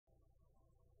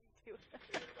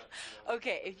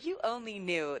Okay, if you only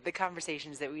knew the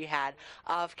conversations that we had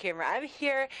off camera. I'm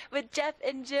here with Jeff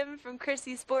and Jim from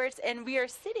Christy Sports, and we are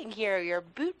sitting here at your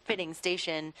boot fitting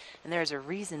station, and there's a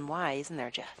reason why, isn't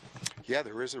there, Jeff? Yeah,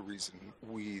 there is a reason.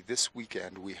 This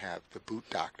weekend we have the boot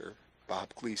doctor,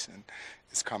 Bob Gleason,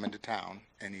 is coming to town,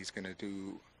 and he's going to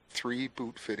do 3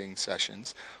 boot fitting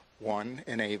sessions, one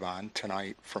in Avon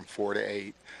tonight from 4 to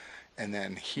 8, and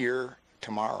then here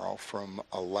tomorrow from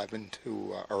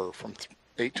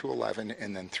 8 to 11,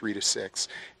 and then 3 to 6,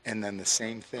 and then the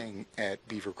same thing at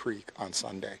Beaver Creek on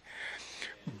Sunday.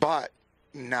 But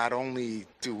not only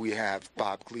do we have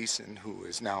Bob Gleason, who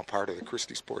is now part of the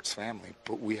Christy Sports family,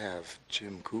 but we have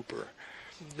Jim Cooper.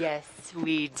 Yes,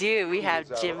 we do. We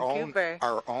have Jim Cooper.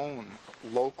 Our own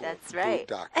local That's right.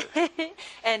 boot doctor.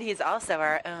 And he's also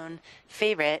our own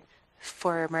favorite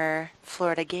former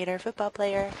Florida Gator football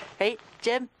player. Right,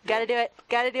 Jim? Gotta do it.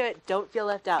 Gotta do it. Don't feel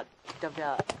left out. Don't feel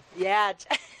out. Yeah.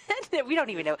 We don't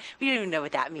even know. We don't even know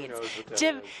what that means. What that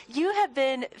Jim, is. you have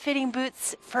been fitting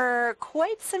boots for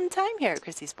quite some time here at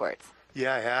Christy Sports.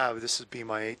 Yeah, I have. This will be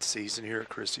my 8th season here at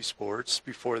Christy Sports.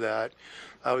 Before that,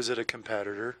 I was at a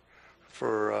competitor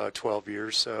for 12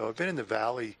 years. So I've been in the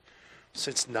Valley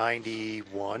since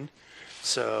 91.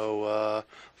 So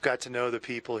I've got to know the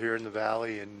people here in the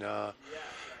Valley, and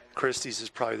Christie's is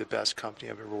probably the best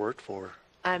company I've ever worked for.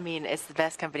 I mean, it's the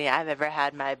best company I've ever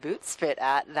had my boots fit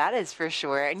at, that is for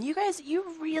sure. And you guys,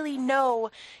 you really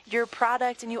know your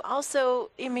product, and you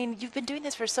also, I mean, you've been doing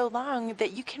this for so long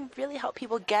that you can really help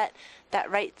people get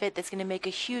that right fit that's going to make a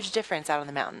huge difference out on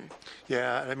the mountain.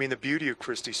 Yeah, I mean, the beauty of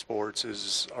Christy Sports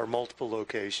is our multiple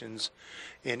locations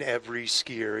in every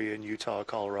ski area in Utah,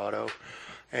 Colorado.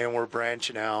 And we're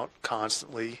branching out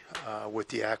constantly with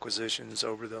the acquisitions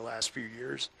over the last few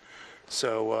years.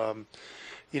 So,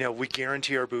 we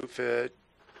guarantee our boot fit.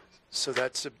 So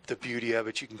that's the beauty of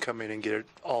it. You can come in and get it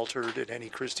altered at any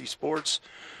Christy Sports.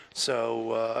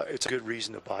 So it's a good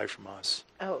reason to buy from us.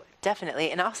 Oh,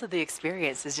 definitely. And also the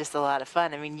experience is just a lot of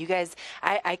fun. I mean, you guys,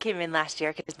 I came in last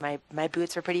year because my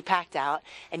boots were pretty packed out,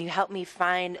 and you helped me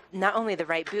find not only the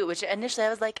right boot, which initially I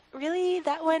was like, really,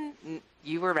 that one?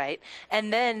 You were right.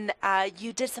 And then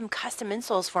you did some custom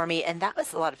insoles for me, and that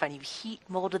was a lot of fun. You heat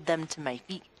molded them to my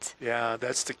feet. Yeah,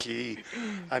 that's the key.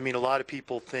 I mean, a lot of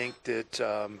people think that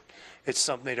it's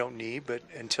something they don't need, but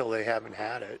until they haven't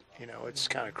had it, it's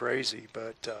kind of crazy.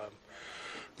 But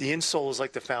the insole is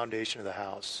like the foundation of the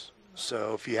house.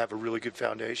 So if you have a really good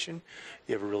foundation,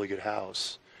 you have a really good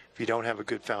house. If you don't have a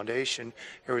good foundation,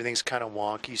 everything's kind of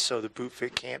wonky, so the boot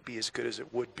fit can't be as good as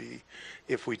it would be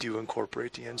if we do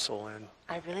incorporate the insole in.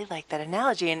 I really like that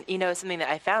analogy. And, something that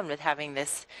I found with having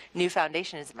this new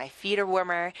foundation is that my feet are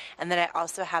warmer, and then I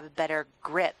also have a better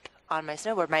grip on my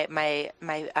snowboard.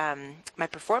 My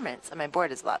performance on my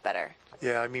board is a lot better.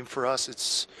 Yeah, I mean, for us,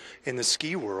 it's in the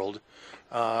ski world,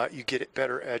 you get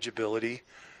better edgeability,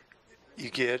 you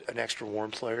get an extra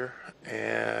warmth layer,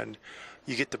 and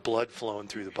you get the blood flowing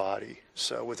through the body.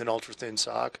 So with an ultra-thin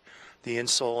sock, the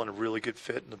insole, and a really good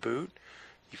fit in the boot,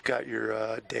 you've got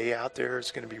your day out there.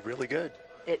 It's going to be really good.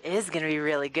 It is going to be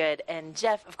really good. And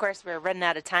Jeff, of course, we're running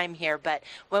out of time here, but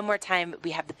one more time, we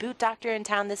have the boot doctor in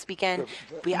town this weekend.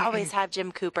 We always have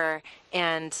Jim Cooper,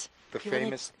 and The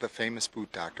famous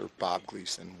boot doctor, Bob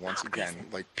Gleason, once again,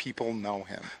 like people know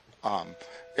him.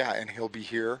 Yeah, and he'll be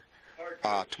here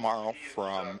tomorrow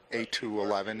from 8 to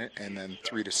 11, and then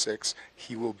 3 to 6.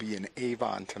 He will be in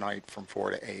Avon tonight from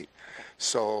 4 to 8.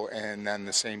 So, and then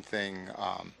the same thing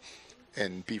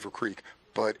in Beaver Creek.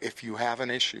 But if you have an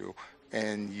issue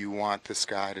and you want this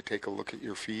guy to take a look at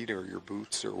your feet or your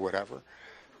boots or whatever,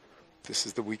 this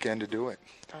is the weekend to do it.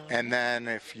 And then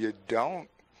if you don't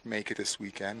make it this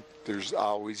weekend, there's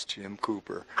always Jim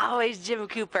Cooper. Always Jim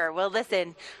Cooper. Well,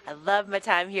 listen, I love my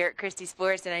time here at Christy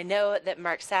Sports, and I know that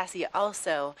Mark Sassy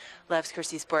also loves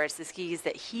Christy Sports. The skis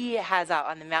that he has out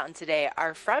on the mountain today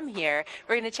are from here.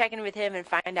 We're going to check in with him and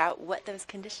find out what those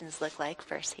conditions look like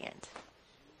firsthand.